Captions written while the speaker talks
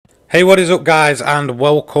Hey, what is up guys, and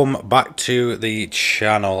welcome back to the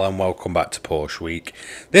channel and welcome back to Porsche Week.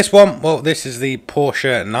 This one, well, this is the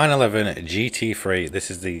Porsche 911 GT3. This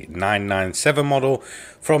is the 997 model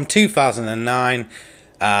from 2009,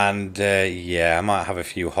 and yeah, I might have a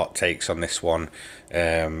few hot takes on this one.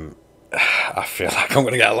 I feel like I'm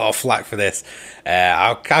going to get a lot of flack for this.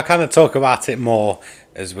 I'll kind of talk about it more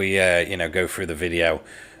as we go through the video.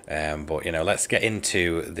 But let's get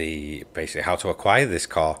into the basically how to acquire this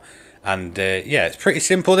car. And yeah, it's pretty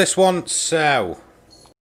simple, this one. So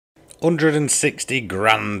 160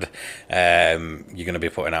 grand you're going to be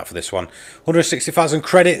putting out for this one. 160,000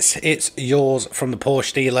 credits. It's yours from the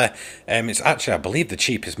Porsche dealer. It's actually, I believe, the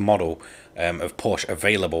cheapest model of Porsche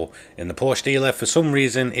available in the Porsche dealer. For some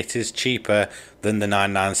reason it is cheaper than the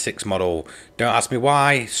 996 model. Don't ask me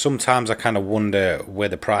why. Sometimes I kind of wonder where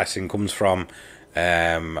the pricing comes from.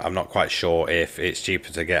 I'm not quite sure if it's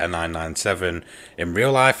cheaper to get a 997 in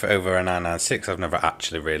real life over a 996. I've never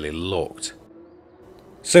actually really looked.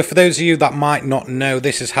 So for those of you that might not know,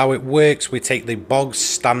 this is how it works. We take the bog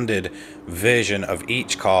standard version of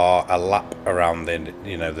each car, a lap around the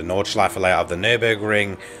the Nordschleife layout of the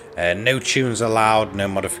Nürburgring. No tunes allowed, no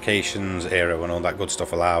modifications, aero and all that good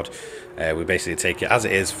stuff allowed. We basically take it as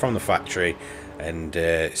it is from the factory and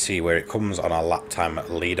see where it comes on our lap time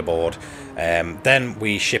leaderboard. Then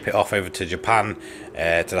we ship it off over to Japan,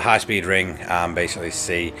 to the high-speed ring, and basically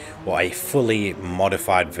see what a fully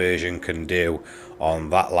modified version can do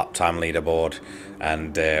on that lap time leaderboard.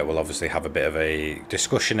 And we'll obviously have a bit of a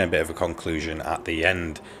discussion, a bit of a conclusion at the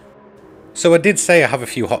end. So I did say I have a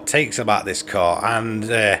few hot takes about this car, and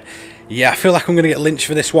yeah, I feel like I'm going to get lynched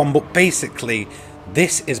for this one, but basically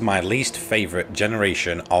this is my least favourite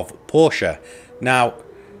generation of Porsche. Now,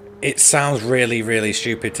 it sounds really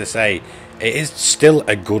stupid to say. It is still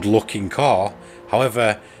a good looking car.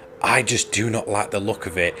 However, I just do not like the look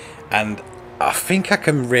of it. And I think I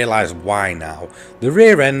can realise why now. The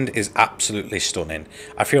rear end is absolutely stunning.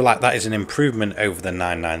 I feel like that is an improvement over the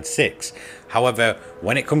 996. However,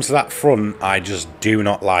 when it comes to that front, I just do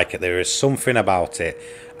not like it. There is something about it.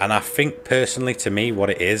 And I think personally, to me, what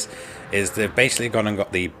it is they've basically gone and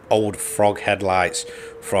got the old frog headlights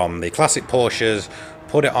from the classic Porsches,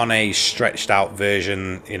 put it on a stretched out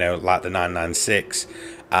version, like the 996,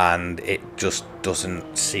 and it just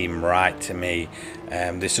doesn't seem right to me.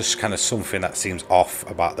 There's just kind of something that seems off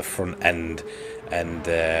about the front end, and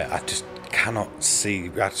I just cannot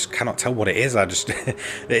tell what it is.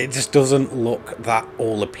 It just doesn't look that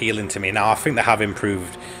all appealing to me. Now, I think they have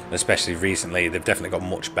improved, especially recently. They've definitely got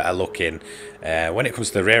much better looking. When it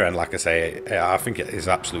comes to the rear end, like I say, I think it is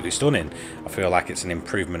absolutely stunning. I feel like it's an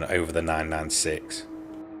improvement over the 996.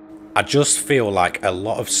 I just feel like a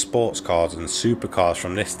lot of sports cars and supercars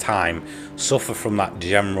from this time suffer from that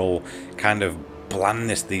general kind of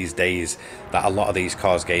blandness these days that a lot of these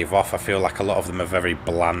cars gave off. I feel like a lot of them are very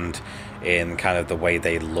bland in kind of the way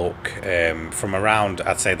they look, from around,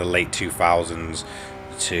 I'd say, the late 2000s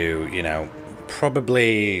to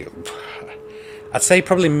probably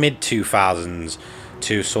mid 2000s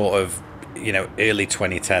to sort of early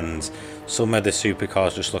 2010s. Some of the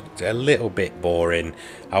supercars just looked a little bit boring.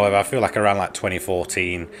 However, I feel like around like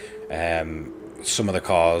 2014, some of the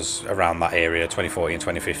cars around that area, 2014,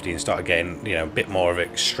 2015, started getting a bit more of an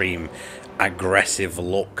extreme aggressive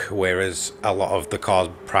look, whereas a lot of the cars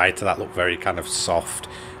prior to that looked very kind of soft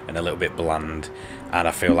and a little bit bland. And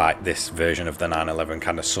I feel like this version of the 911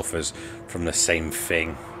 kind of suffers from the same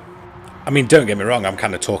thing. I mean, don't get me wrong, I'm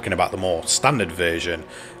kind of talking about the more standard version.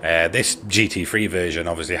 This GT3 version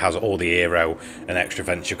obviously has all the aero and extra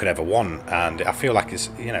vents you could ever want, and I feel like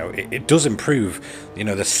it's, it does improve,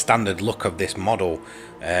 the standard look of this model.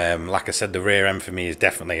 Like I said, the rear end for me is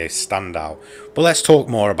definitely a standout. But let's talk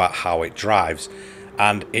more about how it drives.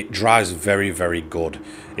 And it drives very good.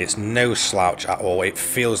 It's no slouch at all. It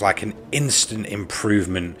feels like an instant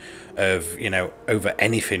improvement of over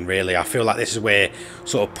anything really. I feel like this is where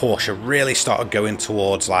sort of Porsche really started going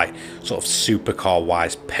towards like sort of supercar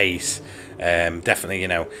wise pace. Definitely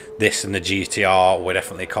this and the GTR were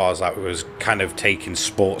definitely cars that was kind of taking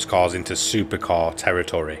sports cars into supercar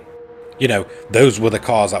territory. Those were the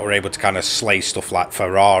cars that were able to kind of slay stuff like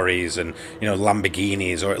Ferraris and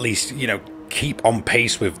Lamborghinis, or at least keep on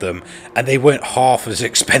pace with them, and they weren't half as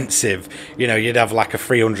expensive. You'd have like a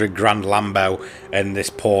 300 grand Lambo and this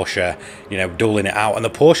Porsche dueling it out, and the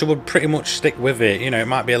Porsche would pretty much stick with it. It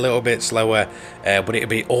might be a little bit slower, but it'd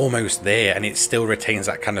be almost there, and it still retains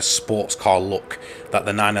that kind of sports car look that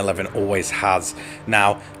the 911 always has.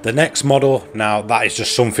 Now the next model, that is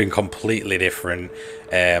just something completely different.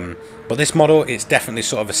 But this model, it's definitely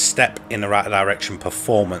sort of a step in the right direction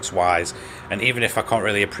performance wise, and even if I can't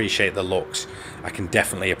really appreciate the looks, I can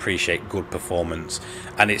definitely appreciate good performance,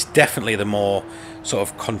 and it's definitely the more sort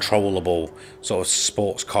of controllable sort of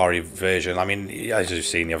sports car version. I mean, as you've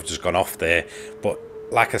seen, I've just gone off there, but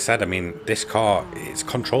like I said, I mean, this car, it's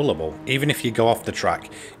controllable. Even if you go off the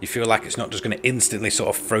track, you feel like it's not just going to instantly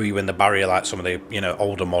sort of throw you in the barrier like some of the, you know,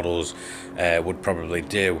 older models would probably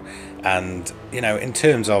do. And, you know, in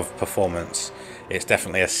terms of performance, it's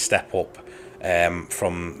definitely a step up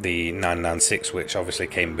from the 996, which obviously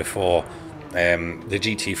came before. The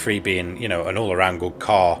GT3 being, you know, an all-around good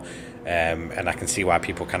car. And I can see why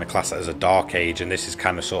people kind of class it as a dark age, and this is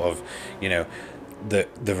kind of sort of, you know,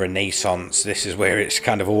 the Renaissance. This is where it's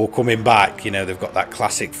kind of all coming back. You know, they've got that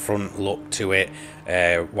classic front look to it,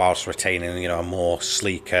 whilst retaining, you know, a more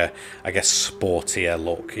sleeker, I guess, sportier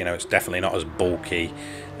look. You know, it's definitely not as bulky.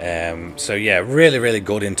 So yeah, really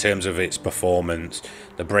good in terms of its performance.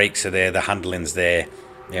 The brakes are there, the handling's there.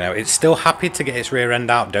 You know, it's still happy to get its rear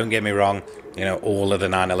end out, don't get me wrong. You know, all of the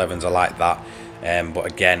 911s are like that. But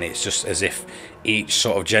again, it's just as if each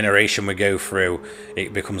sort of generation we go through,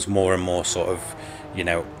 it becomes more and more sort of, you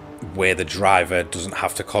know, where the driver doesn't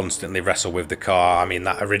have to constantly wrestle with the car. I mean,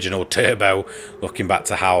 that original turbo, looking back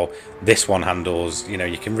to how this one handles, you know,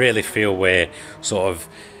 you can really feel where sort of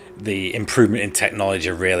the improvement in technology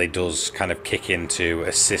really does kind of kick in to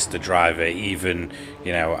assist the driver. Even,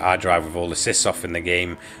 you know, I drive with all assists off in the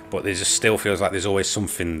game, but there just still feels like there's always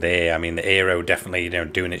something there. I mean, the aero definitely, you know,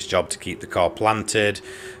 doing its job to keep the car planted,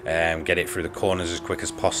 get it through the corners as quick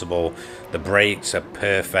as possible. The brakes are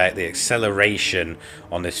perfect. The acceleration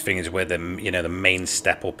on this thing is where the, you know, the main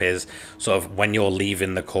step up is. Sort of when you're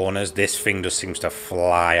leaving the corners, this thing just seems to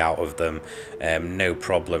fly out of them, no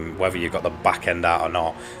problem, whether you've got the back end out or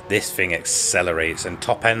not. This thing accelerates, and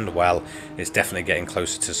top end, well, it's definitely getting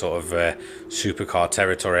closer to sort of supercar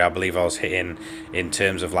territory. I believe I was hitting, in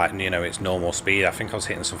terms of like, you know, its normal speed, I think I was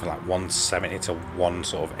hitting something like 170 to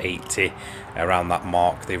 180 around that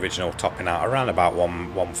mark. The original topping out around about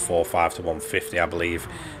 145 to 150, I believe.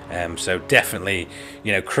 So definitely,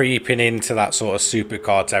 you know, creeping into that sort of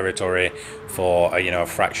supercar territory for you know, a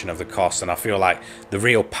fraction of the cost. And I feel like the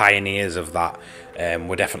real pioneers of that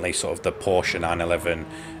were definitely sort of the Porsche 911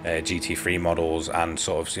 GT3 models, and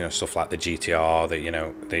sort of, you know, stuff like the GTR, that, you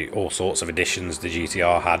know, the all sorts of editions the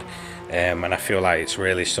GTR had. And I feel like it's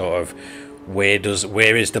really sort of where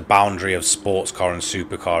is the boundary of sports car and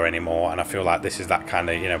supercar anymore. And I feel like this is that kind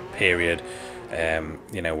of, you know, period,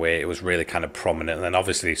 you know, where it was really kind of prominent. And then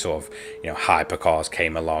obviously sort of, you know, hypercars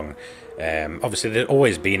came along. Obviously they've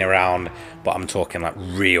always been around, but I'm talking like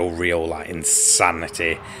real like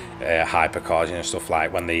insanity hypercars, you know, stuff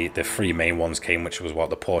like when the three main ones came, which was what,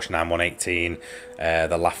 the Porsche 918,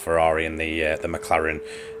 the LaFerrari, and the McLaren.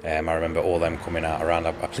 I remember all them coming out around,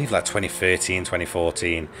 I believe, like 2013,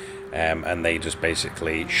 2014, and they just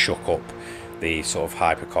basically shook up the sort of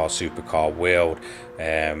hypercar supercar world,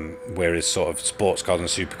 whereas sort of sports cars and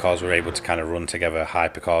supercars were able to kind of run together.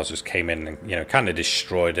 Hypercars just came in and, you know, kind of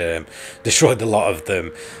destroyed a lot of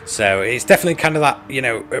them. So it's definitely kind of that, you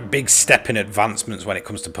know, a big step in advancements when it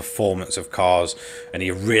comes to performance of cars, and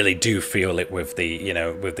you really do feel it with the, you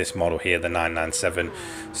know, with this model here, the 997.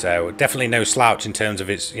 So definitely no slouch in terms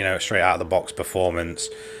of its, you know, straight out of the box performance.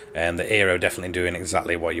 And the aero definitely doing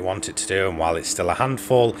exactly what you want it to do, and while it's still a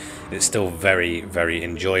handful, it's still very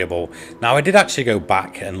enjoyable. Now, I did actually go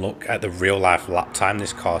back and look at the real life lap time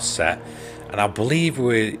this car set, and I believe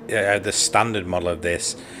the standard model of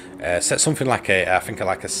this set something like I think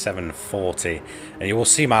like a 740, and you will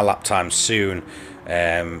see my lap time soon.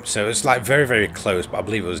 So it's like very close, but I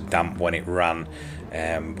believe it was damp when it ran.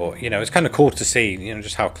 But, you know, it's kind of cool to see, you know,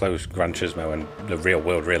 just how close Gran Turismo and the real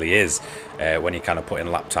world really is when you kind of put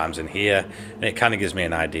in lap times in here, and it kind of gives me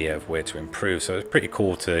an idea of where to improve. So it's pretty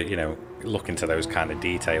cool to, you know, look into those kind of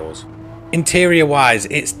details. Interior wise,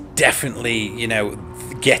 it's definitely, you know,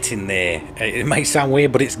 getting there. It may sound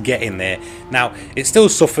weird, but it's getting there. Now, it still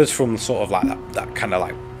suffers from sort of like that kind of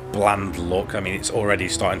like bland look. I mean, it's already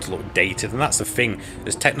starting to look dated, and that's the thing,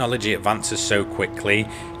 as technology advances so quickly,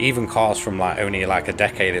 even cars from like only like a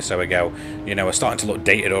decade or so ago, you know, are starting to look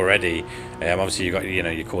dated already. Obviously you got, you know,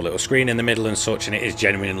 your cool little screen in the middle and such, and it is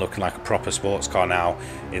genuinely looking like a proper sports car now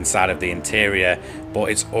inside of the interior, but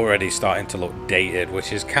it's already starting to look dated,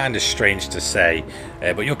 which is kind of strange to say,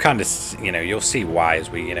 but you'll kind of, you know, you'll see why as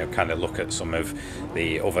we, you know, kind of look at some of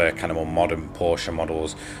the other kind of more modern Porsche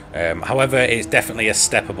models. However, it's definitely a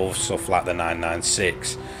step above stuff like the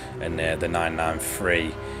 996 and the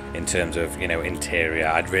 993 in terms of, you know, interior.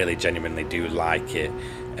 I'd really genuinely do like it.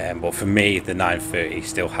 But for me, the 930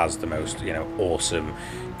 still has the most, awesome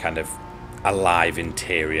kind of alive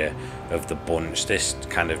interior of the bunch. This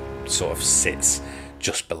kind of sort of sits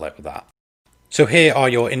just below that. So here are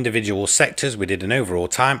your individual sectors. We did an overall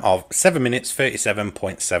time of 7 minutes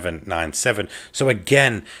 37.797. So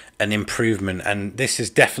again, an improvement, and this is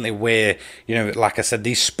definitely where, like I said,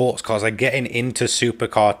 these sports cars are getting into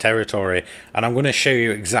supercar territory, and I'm going to show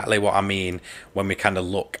you exactly what I mean when we kind of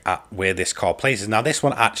look at where this car places. Now this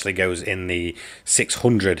one actually goes in the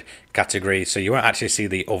 600 category, so you won't actually see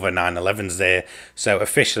the other 911s there. So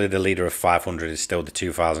officially the leader of 500 is still the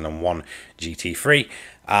 2001 GT3.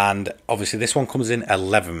 And obviously this one comes in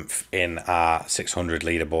 11th in our 600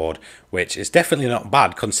 leaderboard, which is definitely not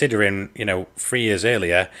bad considering, 3 years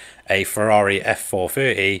earlier, a Ferrari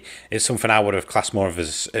F430 is something I would have classed more of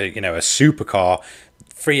as, a supercar.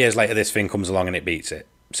 3 years later, this thing comes along and it beats it.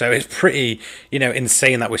 So it's pretty,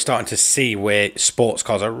 insane that we're starting to see where sports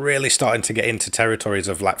cars are really starting to get into territories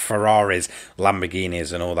of like Ferraris,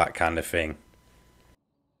 Lamborghinis and all that kind of thing.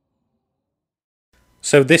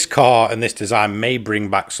 So this car and this design may bring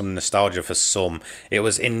back some nostalgia for some. It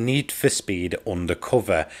was in Need for Speed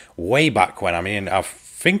Undercover way back when. I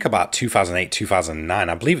think about 2008, 2009.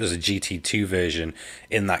 I believe it was a GT2 version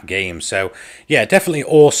in that game. So yeah, definitely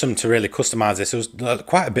awesome to really customize this. There was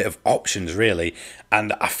quite a bit of options really,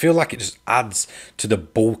 and I feel like it just adds to the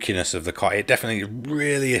bulkiness of the car. It definitely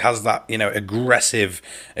really has that, aggressive,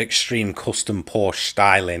 extreme custom Porsche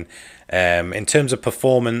styling. In terms of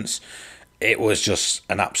performance, it was just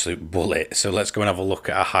an absolute bullet. So let's go and have a look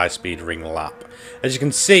at a high-speed ring lap. As you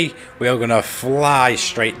can see, we are going to fly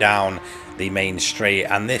straight down the main straight,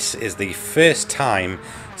 and this is the first time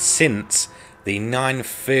since the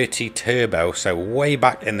 930 Turbo, so way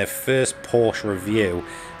back in the first Porsche review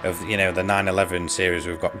of the 911 series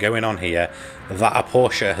we've got going on here, that a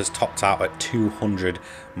Porsche has topped out at 200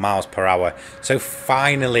 miles per hour. So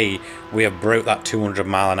finally we have broke that 200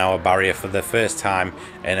 mile an hour barrier for the first time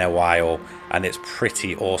in a while, and it's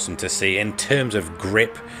pretty awesome to see. In terms of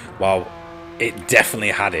grip, well, it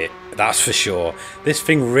definitely had it, that's for sure. This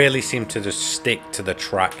thing really seemed to just stick to the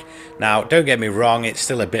track. Now, don't get me wrong, it's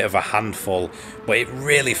still a bit of a handful, but it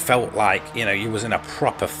really felt like, you was in a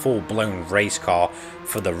proper full-blown race car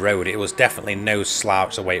for the road. It was definitely no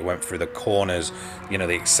slouch the way it went through the corners. The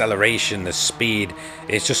acceleration, the speed,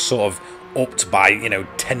 it's just sort of upped by,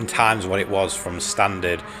 10 times what it was from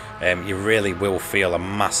standard. You really will feel a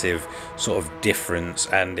massive sort of difference,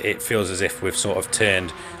 and it feels as if we've sort of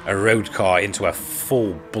turned a road car into a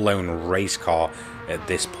full-blown race car at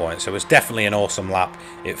this point. So it's definitely an awesome lap.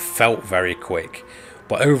 It felt very quick,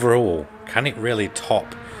 but overall, can it really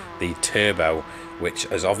top the Turbo, which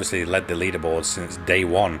has obviously led the leaderboard since day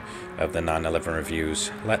one of the 911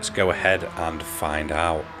 reviews? Let's go ahead and find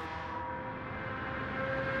out.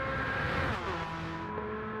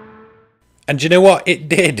 And you know what? It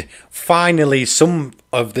did. Finally, some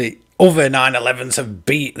of the other 911s have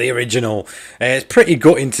beat the original. It's pretty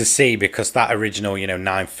gutting to see because that original,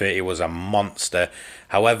 930 was a monster.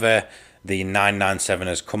 However, the 997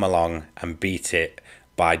 has come along and beat it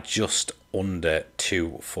by just under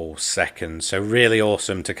 2 full seconds. So really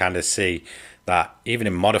awesome to kind of see that even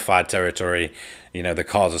in modified territory, the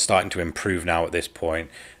cars are starting to improve now at this point.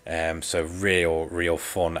 So real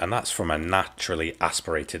fun, and that's from a naturally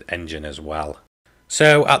aspirated engine as well.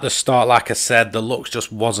 So at the start, like I said, the looks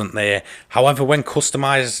just wasn't there. However, when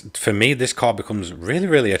customized, for me, this car becomes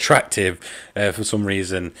really attractive for some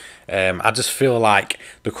reason. I just feel like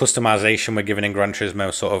the customization we're given in Gran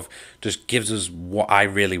Turismo sort of just gives us what I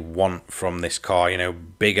really want from this car.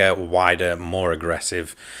 Bigger, wider, more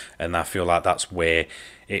aggressive, and I feel like that's where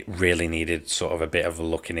it really needed sort of a bit of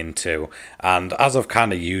looking into. And as I've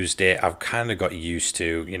kind of used it, I've kind of got used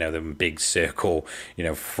to, the big circle,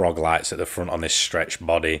 frog lights at the front on this stretch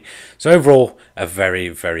body. So overall, a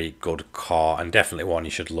very good car, and definitely one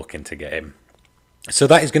you should look into getting. So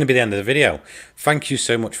that is going to be the end of the video. Thank you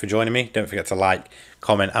so much for joining me. Don't forget to like,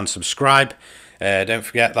 comment and subscribe. Don't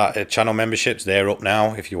forget that channel memberships, they're up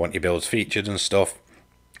now if you want your builds featured and stuff.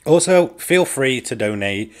 Also, feel free to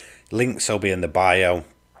donate. Links will be in the bio.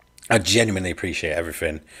 I genuinely appreciate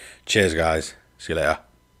everything. Cheers, guys. See you later.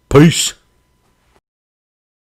 Peace.